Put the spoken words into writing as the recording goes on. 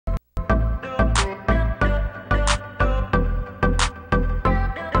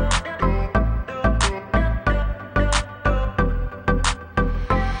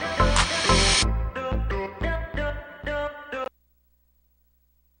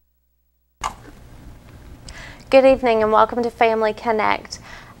Good evening and welcome to Family Connect,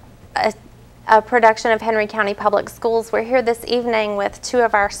 a production of Henry County Public Schools. We're here this evening with two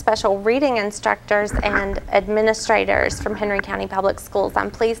of our special reading instructors and administrators from Henry County Public Schools. I'm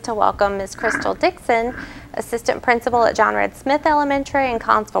pleased to welcome Ms. Crystal Dixon, Assistant Principal at John Red Smith Elementary and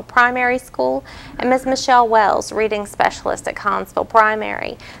Collinsville Primary School, and Ms. Michelle Wells, Reading Specialist at Collinsville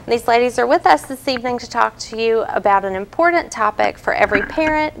Primary. And these ladies are with us this evening to talk to you about an important topic for every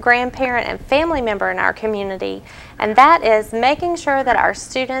parent, grandparent, and family member in our community, and that is making sure that our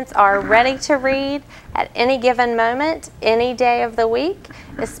students are ready to read at any given moment, any day of the week,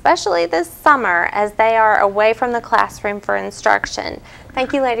 especially this summer as they are away from the classroom for instruction.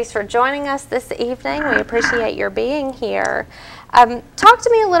 Thank you, ladies, for joining us this evening. We appreciate your being here. Talk to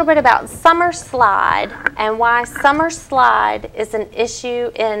me a little bit about Summer Slide and why Summer Slide is an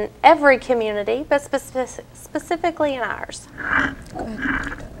issue in every community, but specifically in ours.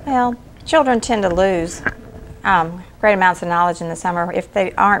 Well, children tend to lose great amounts of knowledge in the summer if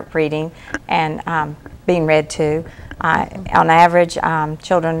they aren't reading and being read to. On average,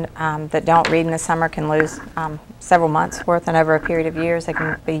 children that don't read in the summer can lose several months worth, and over a period of years they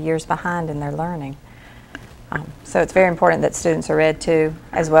can be years behind in their learning. So it's very important that students are read to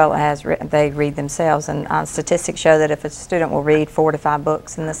as well as they read themselves, and statistics show that if a student will read 4 to 5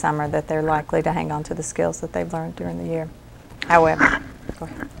 books in the summer, that they're likely to hang on to the skills that they've learned during the year. However, go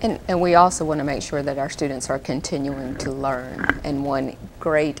ahead. And we also want to make sure that our students are continuing to learn, and one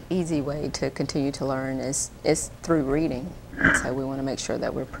great easy way to continue to learn is through reading, and so we want to make sure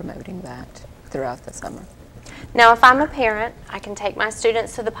that we're promoting that throughout the summer. Now, if I'm a parent, I can take my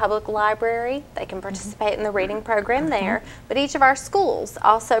students to the public library. They can participate in the reading program there, but each of our schools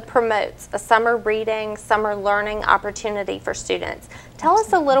also promotes a summer reading, summer learning opportunity for students. Tell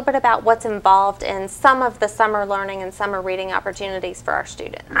us a little bit about what's involved in some of the summer learning and summer reading opportunities for our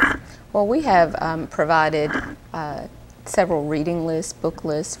students. Well, we have provided several reading lists, book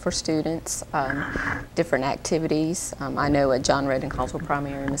lists for students, different activities. I know at John Red and Collinsville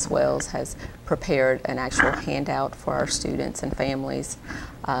Primary, Ms. Wells has prepared an actual handout for our students and families,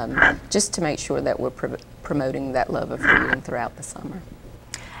 just to make sure that we're promoting that love of reading throughout the summer.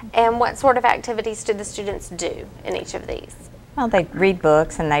 And what sort of activities do the students do in each of these? Well, they read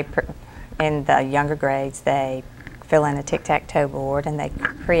books, and in the younger grades, they fill in a tic-tac-toe board, and they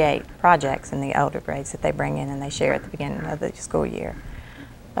create projects in the older grades that they bring in and they share at the beginning of the school year.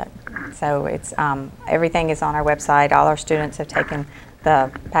 So it's everything is on our website. All our students have taken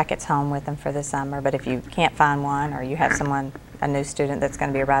the packets home with them for the summer, but if you can't find one, or you have a new student that's going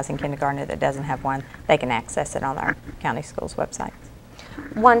to be a rising kindergartner that doesn't have one, they can access it on our county schools website.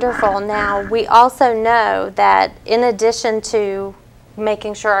 Wonderful. Now, we also know that in addition to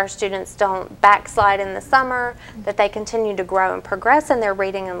making sure our students don't backslide in the summer, that they continue to grow and progress in their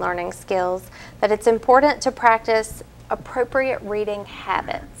reading and learning skills, that it's important to practice appropriate reading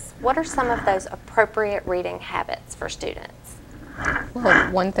habits. What are some of those appropriate reading habits for students? Well,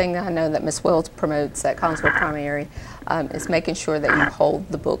 one thing that I know that Ms. Wells promotes at Collinsville Primary is making sure that you hold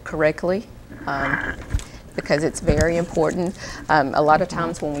the book correctly, because it's very important. A lot of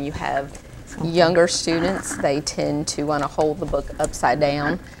times when you have younger students, they tend to want to hold the book upside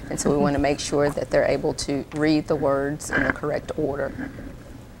down, and so we want to make sure that they're able to read the words in the correct order.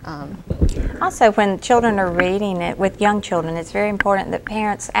 Also, when children are reading it with young children, it's very important that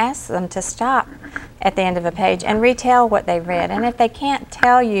parents ask them to stop at the end of a page and retell what they read. And if they can't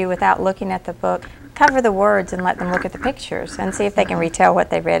tell you without looking at the book, cover the words and let them look at the pictures and see if they can retell what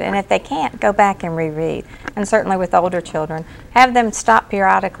they read. And if they can't, go back and reread. And certainly with older children, have them stop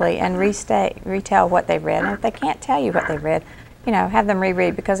periodically and retell what they read. And if they can't tell you what they read, have them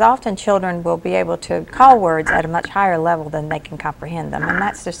reread, because often children will be able to call words at a much higher level than they can comprehend them. And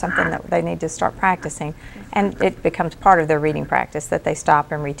that's just something that they need to start practicing. And it becomes part of their reading practice that they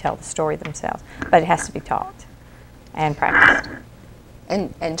stop and retell the story themselves. But it has to be taught and practiced.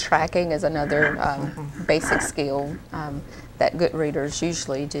 And tracking is another basic skill that good readers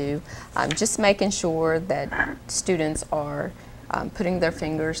usually do. Just making sure that students are putting their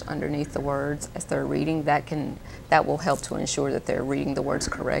fingers underneath the words as they're reading. That will help to ensure that they're reading the words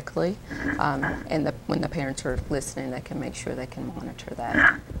correctly. And when the parents are listening, they can make sure they can monitor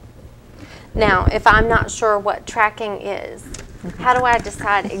that. Now, if I'm not sure what tracking is, how do I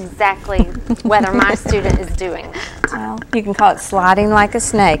decide exactly whether my student is doing that? Well, you can call it sliding like a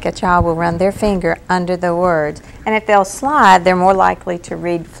snake. A child will run their finger under the words. And if they'll slide, they're more likely to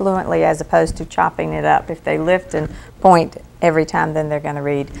read fluently as opposed to chopping it up. If they lift and point every time, then they're going to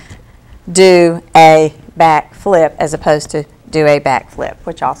read do a back flip as opposed to do a back flip,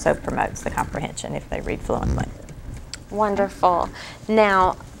 which also promotes the comprehension if they read fluently. Wonderful.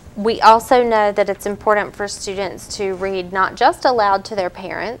 Now, We also know that it's important for students to read not just aloud to their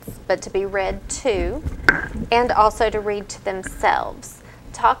parents, but to be read to, and also to read to themselves.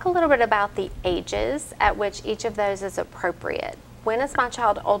 Talk a little bit about the ages at which each of those is appropriate. When is my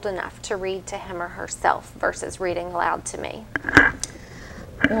child old enough to read to him or herself versus reading aloud to me?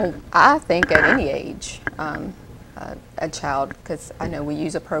 Well, I think at any age, a child, because I know we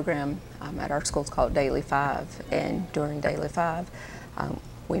use a program at our school called Daily 5, and during Daily 5,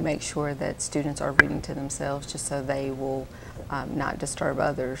 we make sure that students are reading to themselves just so they will not disturb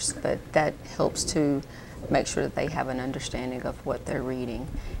others, but that helps to make sure that they have an understanding of what they're reading,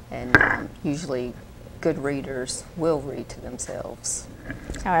 and usually good readers will read to themselves.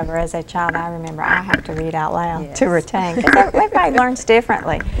 However, as a child, I remember I have to read out loud Yes. to retain, because everybody learns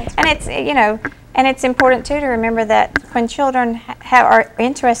differently. And it's, you know, and it's important too to remember that when children are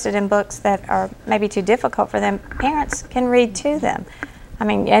interested in books that are maybe too difficult for them, parents can read to them. I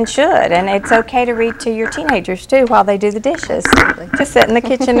mean, and should, and it's okay to read to your teenagers too while they do the dishes. Just sit in the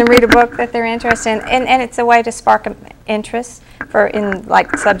kitchen and read a book that they're interested in, and it's a way to spark interest in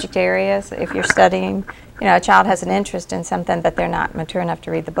like subject areas. If you're studying, you know, a child has an interest in something, but they're not mature enough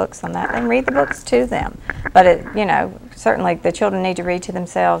to read the books on that, then read the books to them. But it, you know, certainly the children need to read to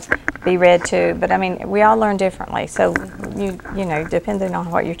themselves, be read to. But I mean, we all learn differently, so you know, depending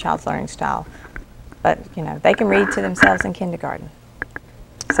on what your child's learning style. But you know, they can read to themselves in kindergarten.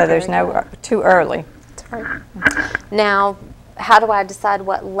 So there's no too early. That's right. Now, how do I decide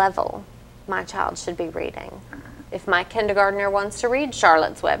what level my child should be reading? If my kindergartner wants to read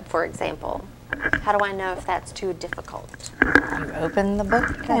Charlotte's Web, for example, how do I know if that's too difficult? You open the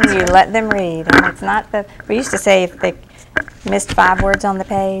book and you let them read. And it's not the, we used to say if they missed 5 words on the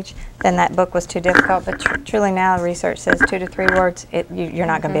page, then that book was too difficult. But truly now research says 2 to 3 words, you're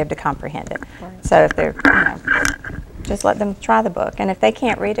not going to be able to comprehend it. Right. So if they're, you know, just let them try the book, and if they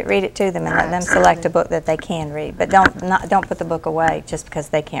can't read it to them, and let them select a book that they can read. But don't put the book away just because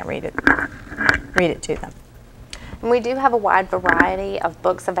they can't read it. Read it to them. And we do have a wide variety of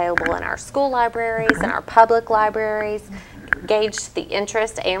books available in our school libraries and our public libraries, gauge the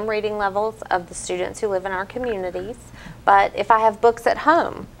interest and reading levels of the students who live in our communities. But if I have books at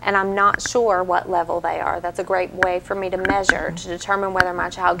home and I'm not sure what level they are, that's a great way for me to measure to determine whether my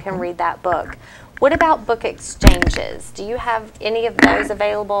child can read that book. What about book exchanges? Do you have any of those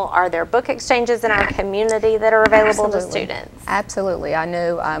available? Are there book exchanges in our community that are available to students? Absolutely. I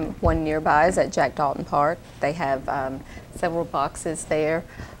know one nearby is at Jack Dalton Park. They have several boxes there,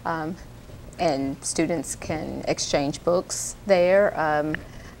 and students can exchange books there.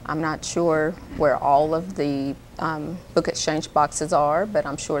 I'm not sure where all of the book exchange boxes are, but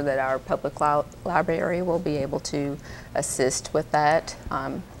I'm sure that our public library will be able to assist with that.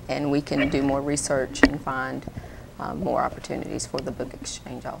 And we can do more research and find more opportunities for the book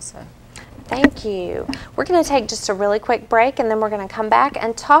exchange also. Thank you. We're going to take just a really quick break, and then we're going to come back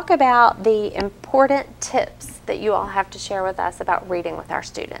and talk about the important tips that you all have to share with us about reading with our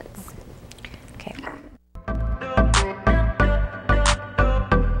students. Okay.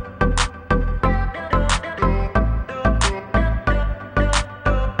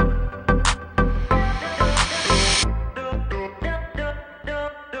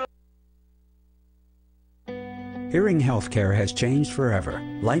 Hearing healthcare has changed forever.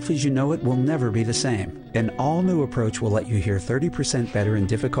 Life as you know it will never be the same. An all-new approach will let you hear 30% better in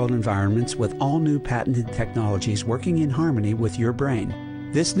difficult environments with all-new patented technologies working in harmony with your brain.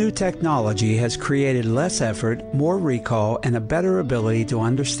 This new technology has created less effort, more recall, and a better ability to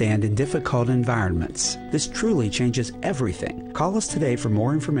understand in difficult environments. This truly changes everything. Call us today for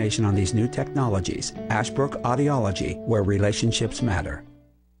more information on these new technologies. Ashbrook Audiology, where relationships matter.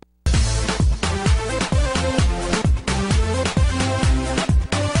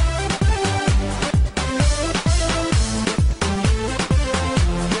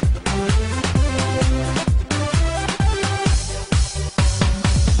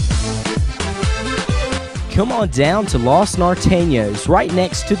 Come on down to Los Norteños, right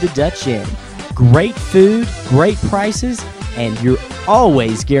next to the Dutch Inn. Great food, great prices, and you're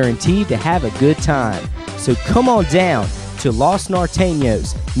always guaranteed to have a good time. So come on down to Los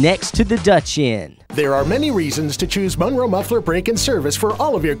Norteños, next to the Dutch Inn. There are many reasons to choose Monroe Muffler Brake and Service for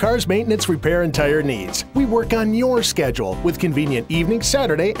all of your car's maintenance, repair, and tire needs. We work on your schedule with convenient evening,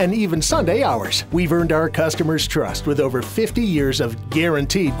 Saturday, and even Sunday hours. We've earned our customers' trust with over 50 years of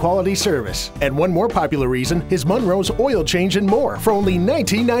guaranteed quality service. And one more popular reason is Monroe's Oil Change and More for only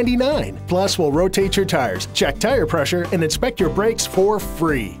 $19.99. Plus, we'll rotate your tires, check tire pressure, and inspect your brakes for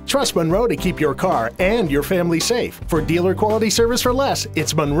free. Trust Monroe to keep your car and your family safe. For dealer quality service for less,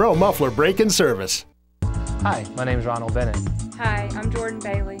 it's Monroe Muffler Brake and Service. Hi, my name is Ronald Bennett. Hi, I'm Jordan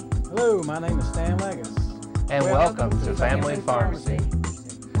Bailey. Hello, my name is Stan Leggis. And welcome to Family Pharmacy.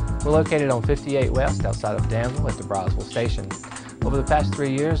 We're located on 58 West outside of Danville at the Brownsville Station. Over the past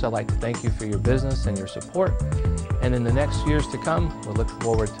 3 years, I'd like to thank you for your business and your support. And in the next years to come, we'll look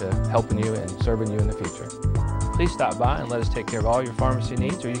forward to helping you and serving you in the future. Please stop by and let us take care of all your pharmacy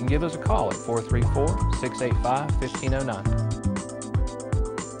needs, or you can give us a call at 434-685-1509.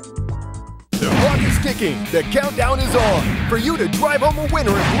 The clock is ticking. The countdown is on for you to drive home a winner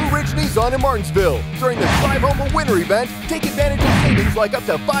at Blue Ridge Nissan in Martinsville. During the Drive Home a Winner event, take advantage of savings like up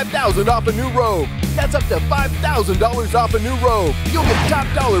to $5,000 off a new Rogue. That's up to $5,000 off a new Rogue. You'll get top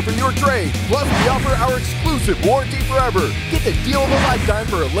dollar for your trade. Plus, we offer our exclusive warranty forever. Get the deal of a lifetime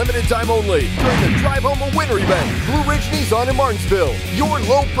for a limited time only. During the Drive Home a Winner event, Blue Ridge Nissan in Martinsville, your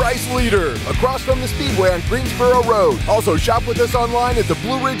low price leader. Across from the Speedway on Greensboro Road. Also, shop with us online at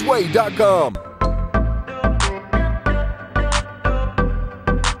theblueridgeway.com.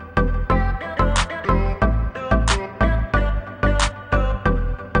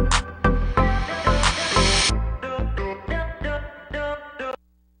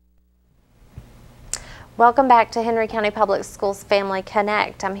 Welcome back to Henry County Public Schools Family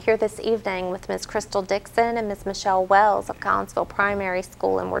Connect. I'm here this evening with Ms. Crystal Dixon and Ms. Michelle Wells of Collinsville Primary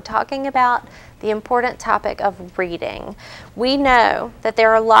School, and we're talking about the important topic of reading. We know that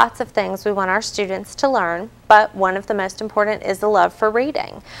there are lots of things we want our students to learn, but one of the most important is the love for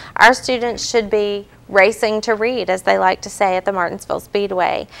reading. Our students should be racing to read, as they like to say at the Martinsville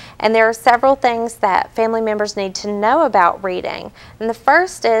Speedway. And there are several things that family members need to know about reading. And the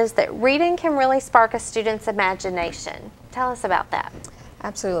first is that reading can really spark a student's imagination. Tell us about that.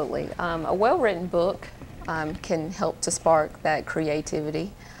 Absolutely. A well-written book can help to spark that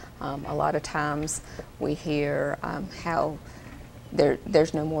creativity. A lot of times we hear how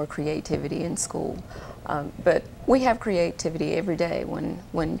there's no more creativity in school. But we have creativity every day.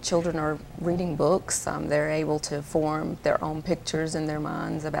 When children are reading books, they're able to form their own pictures in their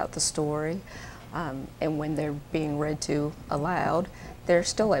minds about the story. And when they're being read to aloud, they're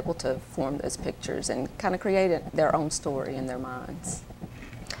still able to form those pictures and kind of create their own story in their minds.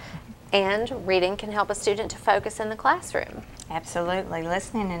 And reading can help a student to focus in the classroom. Absolutely.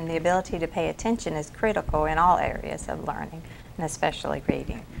 Listening and the ability to pay attention is critical in all areas of learning, and especially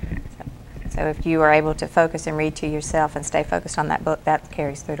reading. So if you are able to focus and read to yourself and stay focused on that book, that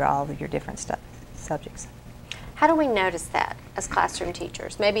carries through to all of your different subjects. How do we notice that as classroom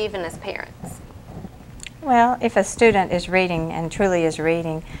teachers, maybe even as parents? Well, if a student is reading and truly is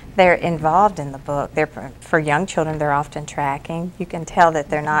reading, they're involved in the book. For young children, they're often tracking. You can tell that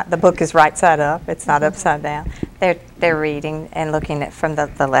they're not, the book is right side up, it's not upside down. They're reading and looking at from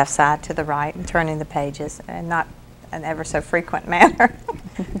the left side to the right and turning the pages, and not an ever so frequent manner.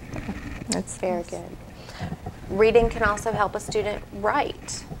 That's very good. Reading can also help a student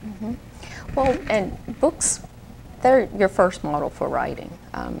write. Mm-hmm. Well, and books, they're your first model for writing.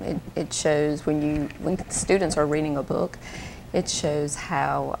 It shows when students are reading a book, it shows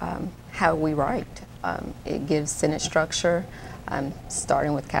how we write. It gives sentence structure,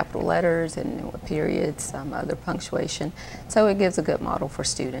 starting with capital letters and periods, other punctuation. So it gives a good model for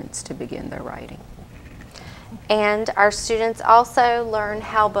students to begin their writing. And our students also learn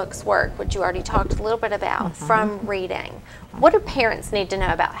how books work, which you already talked a little bit about, from reading. What do parents need to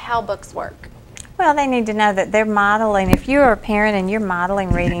know about how books work? Well, they need to know that they're modeling. If you're a parent and you're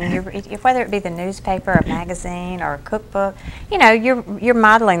modeling reading, whether it be the newspaper, a magazine, or a cookbook, you know, you're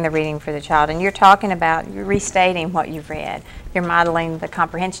modeling the reading for the child, and you're talking about, you're restating what you've read. You're modeling the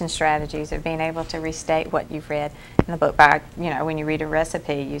comprehension strategies of being able to restate what you've read in the book. By, you know, when you read a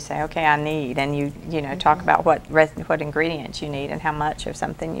recipe, you say, okay, I need, and you know, talk about what ingredients you need and how much of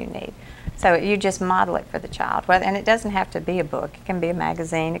something you need. So you just model it for the child, and it doesn't have to be a book. It can be a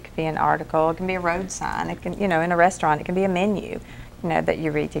magazine, it could be an article, it can be a road sign, it can, you know, in a restaurant, it can be a menu, you know, that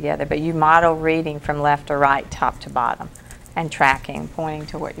you read together. But you model reading from left to right, top to bottom, and tracking, pointing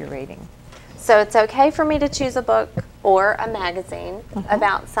to what you're reading. So it's okay for me to choose a book or a magazine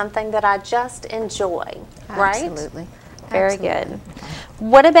about something that I just enjoy, right? Absolutely. Very good.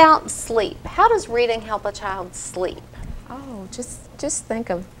 What about sleep? How does reading help a child sleep? Oh, just think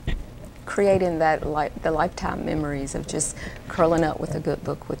of creating that the lifetime memories of just curling up with a good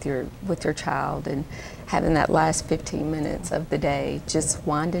book with your child and having that last 15 minutes of the day just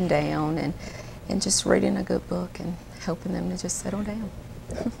winding down and just reading a good book and helping them to just settle down.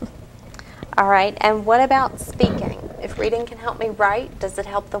 All right, and what about speaking? If reading can help me write, does it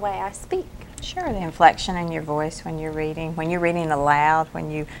help the way I speak? Sure, the inflection in your voice when you're reading aloud,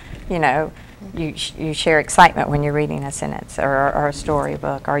 when you share excitement when you're reading a sentence or a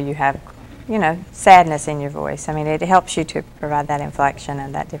storybook, or you have, you know, sadness in your voice. I mean, it helps you to provide that inflection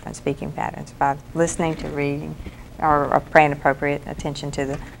and that different speaking patterns by listening to reading or paying appropriate attention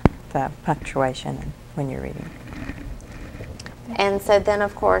to the punctuation when you're reading. And so then,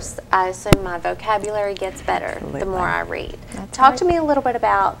 of course, I assume my vocabulary gets better Absolutely. the more I read. That's Talk right. to me a little bit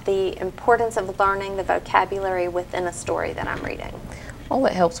about the importance of learning the vocabulary within a story that I'm reading. Well,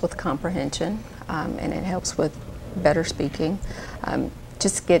 it helps with comprehension, and it helps with better speaking.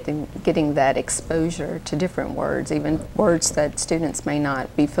 Just getting that exposure to different words, even words that students may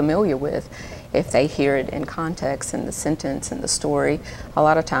not be familiar with. If they hear it in context, in the sentence, in the story, a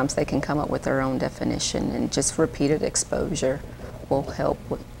lot of times they can come up with their own definition, and just repeated exposure will help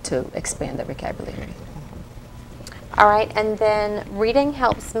to expand their vocabulary. All right, and then reading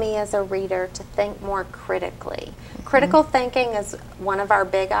helps me as a reader to think more critically. Critical thinking is one of our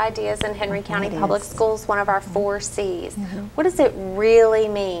big ideas in Henry County Public Schools, one of our 4 C's. What does it really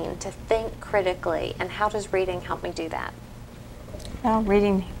mean to think critically, and how does reading help me do that? Well,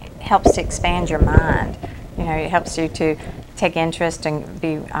 reading helps to expand your mind. You know, it helps you to take interest and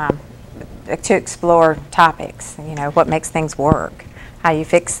be to explore topics. You know, what makes things work, how you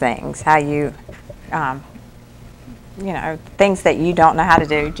fix things, how you, you know, things that you don't know how to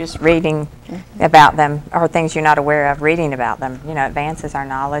do. Just reading about them, or things you're not aware of, reading about them. You know, advances our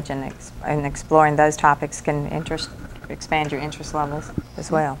knowledge, and exploring those topics can expand your interest levels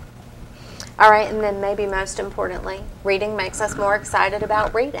as well. All right, and then maybe most importantly, reading makes us more excited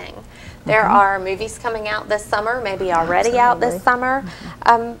about reading. There are movies coming out this summer, maybe already out this summer.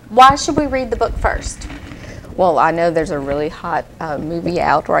 Why should we read the book first? Well, I know there's a really hot movie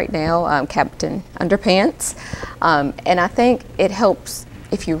out right now, Captain Underpants, and I think it helps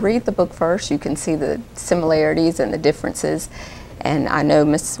if you read the book first. You can see the similarities and the differences. And I know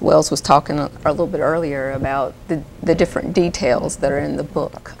Ms. Wells was talking a little bit earlier about the different details that are in the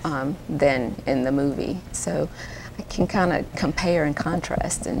book than in the movie. So I can kind of compare and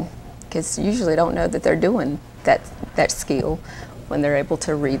contrast, and kids usually don't know that they're doing that skill when they're able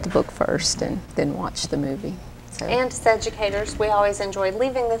to read the book first and then watch the movie. So. And as educators, we always enjoy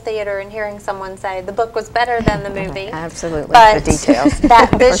leaving the theater and hearing someone say the book was better than the movie. Absolutely, but the details. That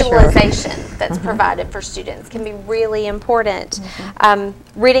visualization that's provided for students can be really important.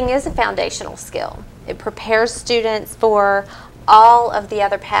 Reading is a foundational skill. It prepares students for all of the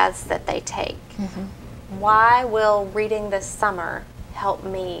other paths that they take. Why will reading this summer help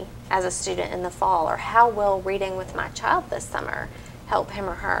me as a student in the fall, or how will reading with my child this summer help him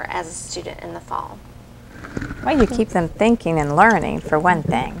or her as a student in the fall? Well, you keep them thinking and learning, for one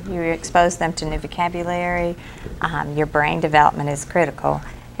thing. You expose them to new vocabulary. Your brain development is critical,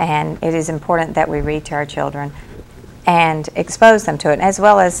 and it is important that we read to our children and expose them to it, as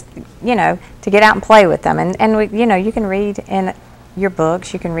well as, you know, to get out and play with them. And we, you know, you can read in your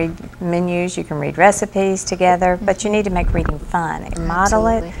books, you can read menus, you can read recipes together, but you need to make reading fun. Model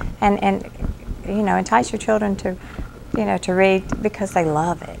it, and you know, entice your children to, you know, to read because they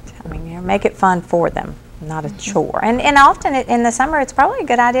love it. I mean, you know, make it fun for them, not a chore. And often in the summer, it's probably a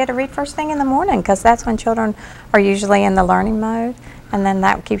good idea to read first thing in the morning, because that's when children are usually in the learning mode, and then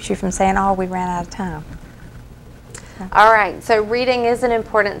that keeps you from saying, oh, we ran out of time. All right, so reading is an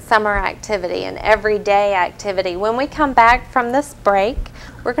important summer activity, an everyday activity. When we come back from this break,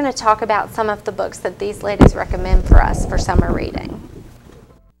 we're going to talk about some of the books that these ladies recommend for us for summer reading.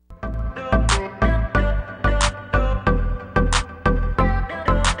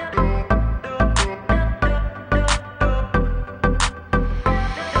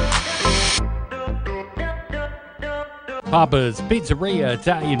 Papa's Pizzeria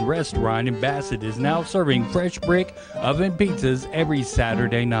Italian Restaurant in Bassett is now serving fresh brick oven pizzas every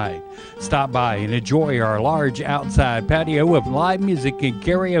Saturday night. Stop by and enjoy our large outside patio with live music and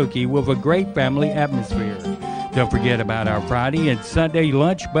karaoke with a great family atmosphere. Don't forget about our Friday and Sunday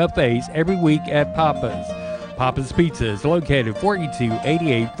lunch buffets every week at Papa's. Papa's Pizza is located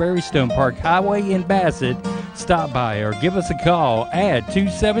 4288 Ferrystone Park Highway in Bassett. Stop by or give us a call at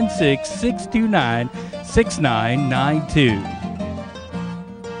 276-629-6992.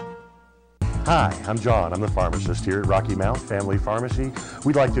 Hi, I'm John. I'm the pharmacist here at Rocky Mount Family Pharmacy.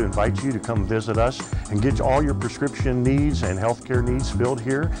 We'd like to invite you to come visit us and get all your prescription needs and healthcare needs filled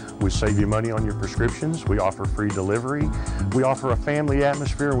here. We save you money on your prescriptions. We offer free delivery. We offer a family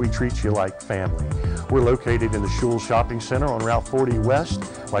atmosphere, and we treat you like family. We're located in the Schul Shopping Center on Route 40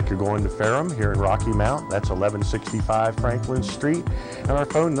 West, like you're going to Ferrum here in Rocky Mount. That's 1165 Franklin Street. And our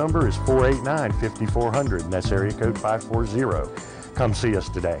phone number is 489-5400, and that's area code 540. Come see us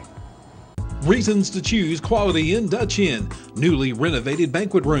today. Reasons to choose Quality Inn Dutch Inn. Newly renovated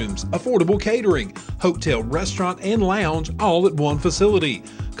banquet rooms, affordable catering, hotel, restaurant, and lounge all at one facility.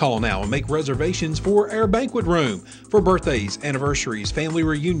 Call now and make reservations for our banquet room for birthdays, anniversaries, family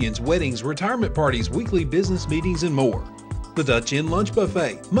reunions, weddings, retirement parties, weekly business meetings, and more. The Dutch Inn Lunch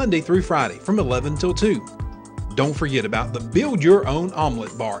Buffet, Monday through Friday from 11 till 2. Don't forget about the Build Your Own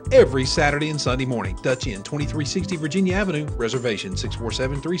Omelet Bar every Saturday and Sunday morning. Dutch Inn, 2360 Virginia Avenue. Reservation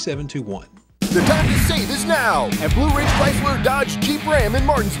 647-3721. The time to save is now at Blue Ridge Chrysler Dodge Jeep Ram in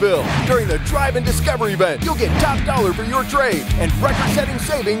Martinsville. During the Drive and Discover event, you'll get top dollar for your trade and record-setting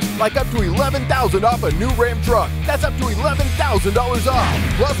savings like up to $11,000 off a new Ram truck. That's up to $11,000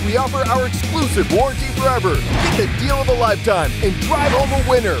 off. Plus, we offer our exclusive warranty forever. Get the deal of a lifetime and drive home a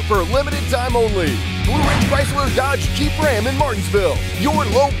winner for a limited time only. Blue Ridge Chrysler Dodge Jeep Ram in Martinsville, your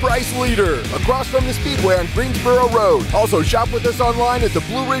low price leader, across from the Speedway on Greensboro Road. Also shop with us online at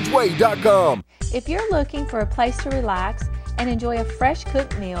theblueridgeway.com. If you're looking for a place to relax and enjoy a fresh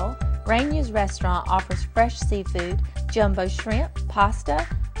cooked meal, Rainier's Restaurant offers fresh seafood, jumbo shrimp, pasta,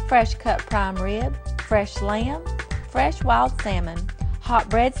 fresh cut prime rib, fresh lamb, fresh wild salmon, hot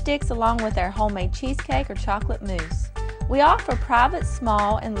breadsticks along with our homemade cheesecake or chocolate mousse. We offer private,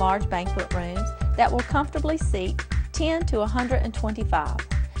 small, and large banquet rooms that will comfortably seat 10 to 125.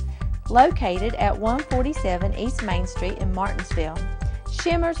 Located at 147 East Main Street in Martinsville,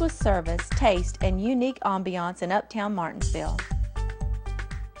 shimmers with service, taste, and unique ambiance in Uptown Martinsville.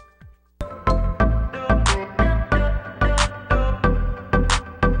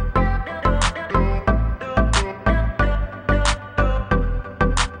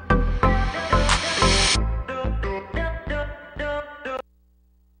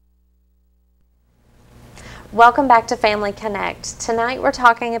 Welcome back to Family Connect. Tonight we're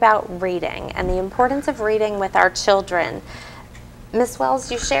talking about reading and the importance of reading with our children. Ms. Wells,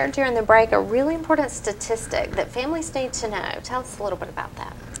 you shared during the break a really important statistic that families need to know. Tell us a little bit about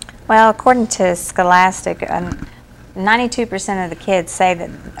that. Well, according to Scholastic, 92% of the kids say that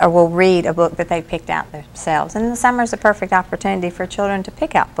or will read a book that they picked out themselves. And the summer is a perfect opportunity for children to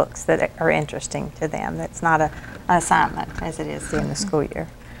pick out books that are interesting to them. That's not an assignment as it is during the school year.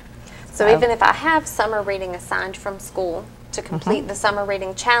 So even if I have summer reading assigned from school to complete the summer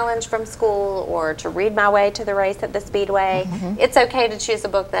reading challenge from school or to read my way to the race at the Speedway, it's okay to choose a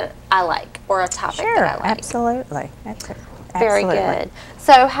book that I like or a topic that I like. Absolutely. Very good.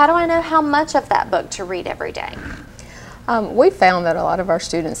 So how do I know how much of that book to read every day? We found that a lot of our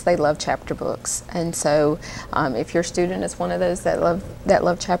students, they love chapter books. And so if your student is one of those that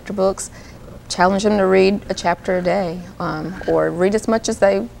love chapter books, challenge them to read a chapter a day or read as much as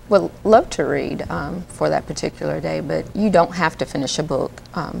they would love to read for that particular day, but you don't have to finish a book,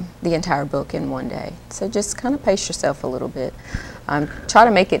 the entire book in one day. So just kind of pace yourself a little bit. Try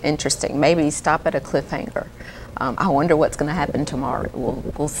to make it interesting. Maybe stop at a cliffhanger. I wonder what's going to happen tomorrow.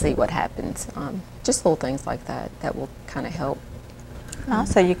 We'll see what happens. Just little things like that will kind of help.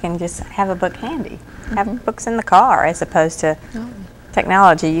 Also, you can just have a book handy. Have books in the car as opposed to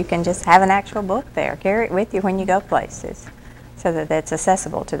technology. You can just have an actual book there. Carry it with you when you go places so that it's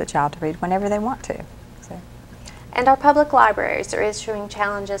accessible to the child to read whenever they want to. And our public libraries are issuing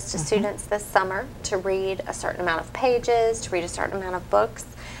challenges to students this summer to read a certain amount of pages, to read a certain amount of books.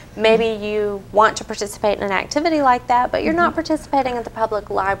 Maybe you want to participate in an activity like that, but you're not participating at the public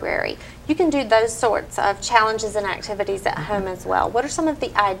library. You can do those sorts of challenges and activities at home as well. What are some of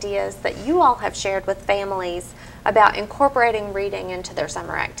the ideas that you all have shared with families about incorporating reading into their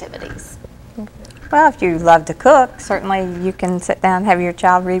summer activities? Well, if you love to cook, certainly you can sit down and have your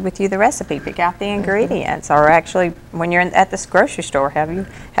child read with you the recipe, pick out the ingredients, or actually when you're at this grocery store,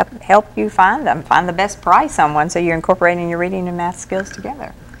 help you find them, find the best price on one, so you're incorporating your reading and math skills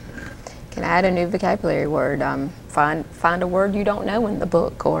together. Can add a new vocabulary word. Find a word you don't know in the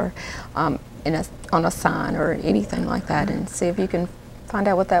book or on a sign or anything like that, and see if you can find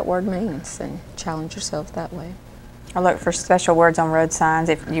out what that word means and challenge yourself that way. Or look for special words on road signs.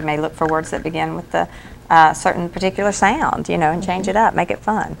 If you may look for words that begin with a certain particular sound, and change it up, make it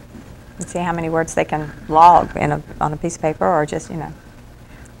fun, and see how many words they can log on a piece of paper, or just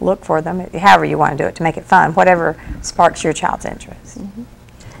look for them. However you want to do it to make it fun, whatever sparks your child's interest.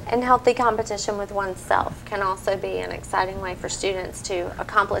 And healthy competition with oneself can also be an exciting way for students to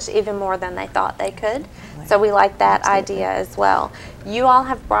accomplish even more than they thought they could. So we like that idea as well. You all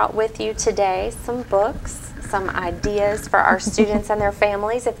have brought with you today some books, some ideas for our students and their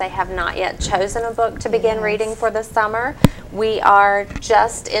families if they have not yet chosen a book to begin reading for the summer. We are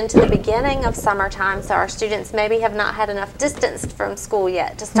just into the beginning of summertime, so our students maybe have not had enough distance from school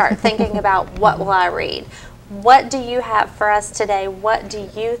yet to start thinking about what will I read. What do you have for us today? What do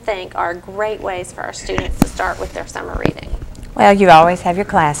you think are great ways for our students to start with their summer reading? Well, you always have your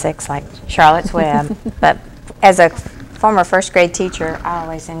classics like Charlotte's Web, but as a former first grade teacher, I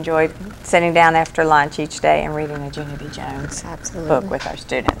always enjoyed sitting down after lunch each day and reading a Junie B. Jones book with our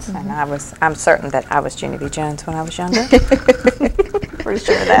students. And I'm certain that I was Junie B. Jones when I was younger. Pretty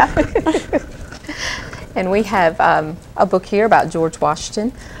sure of that. And we have a book here about George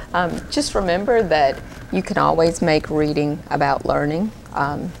Washington. Just remember that you can always make reading about learning,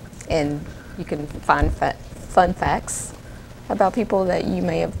 and you can find fun facts about people that you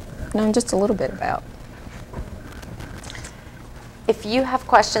may have known just a little bit about. If you have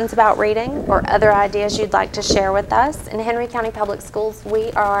questions about reading or other ideas you'd like to share with us, in Henry County Public Schools,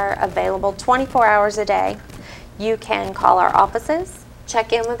 we are available 24 hours a day. You can call our offices,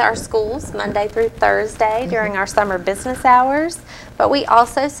 check in with our schools Monday through Thursday during our summer business hours, but we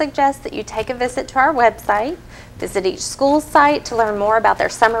also suggest that you take a visit to our website, visit each school's site to learn more about their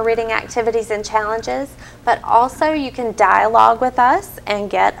summer reading activities and challenges, but also you can dialogue with us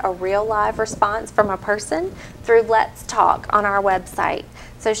and get a real live response from a person through Let's Talk on our website.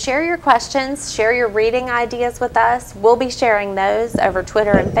 So share your questions, share your reading ideas with us. We'll be sharing those over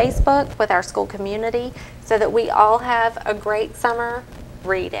Twitter and Facebook with our school community so that we all have a great summer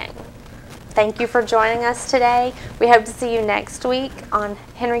reading. Thank you for joining us today. We hope to see you next week on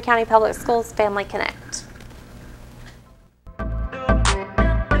Henry County Public Schools Family Connect.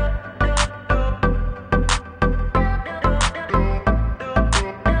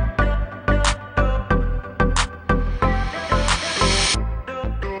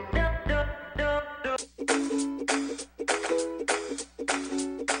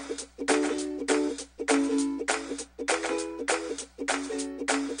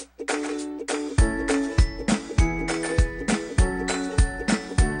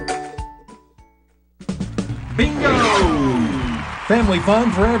 Family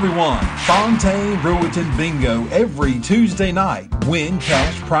fun for everyone. Fontaine Rowitton Bingo every Tuesday night. Win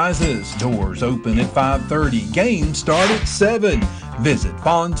cash prizes. Doors open at 5:30. Games start at 7. Visit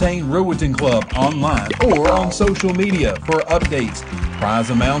Fontaine Rowitton Club online or on social media for updates, prize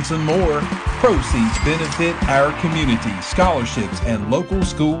amounts, and more. Proceeds benefit our community, scholarships, and local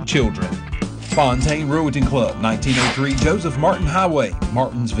school children. Fontaine Rowitton Club, 1903 Joseph Martin Highway,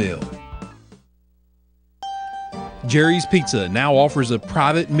 Martinsville. Jerry's Pizza now offers a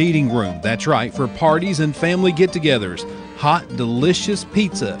private meeting room. That's right, for parties and family get-togethers. Hot, delicious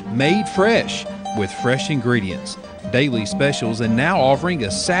pizza made fresh with fresh ingredients. Daily specials, and now offering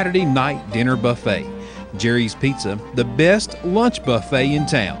a Saturday night dinner buffet. Jerry's Pizza, the best lunch buffet in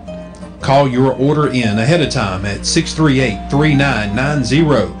town. Call your order in ahead of time at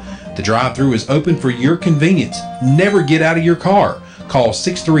 638-3990. The drive-thru is open for your convenience. Never get out of your car. Call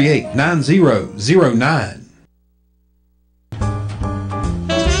 638-9009.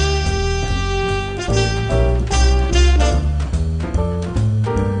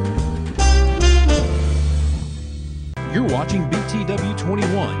 You're watching BTW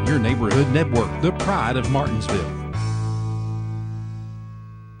 21, your neighborhood network, the pride of Martinsville.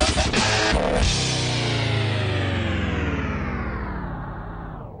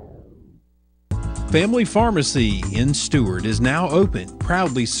 Family Pharmacy in Stewart is now open,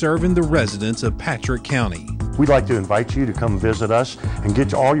 proudly serving the residents of Patrick County. We'd like to invite you to come visit us and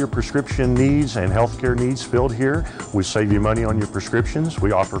get all your prescription needs and healthcare needs filled here. We save you money on your prescriptions.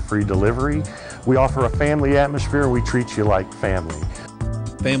 We offer free delivery. We offer a family atmosphere. We treat you like family.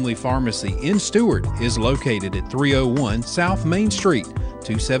 Family Pharmacy in Stewart is located at 301 South Main Street,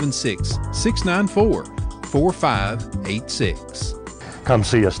 276-694-4586. Come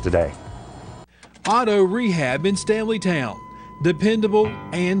see us today. Auto Rehab in Stanleytown, dependable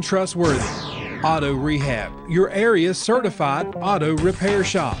and trustworthy. Auto Rehab, your area's certified auto repair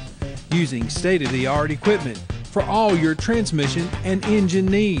shop, using state-of-the-art equipment for all your transmission and engine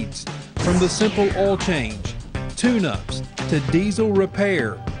needs. From the simple oil change, tune-ups, to diesel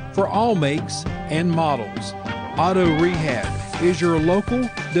repair for all makes and models. Auto Rehab is your local,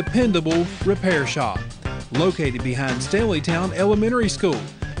 dependable repair shop, located behind Stanleytown Elementary School.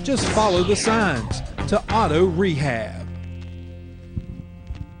 Just follow the signs to Auto Rehab.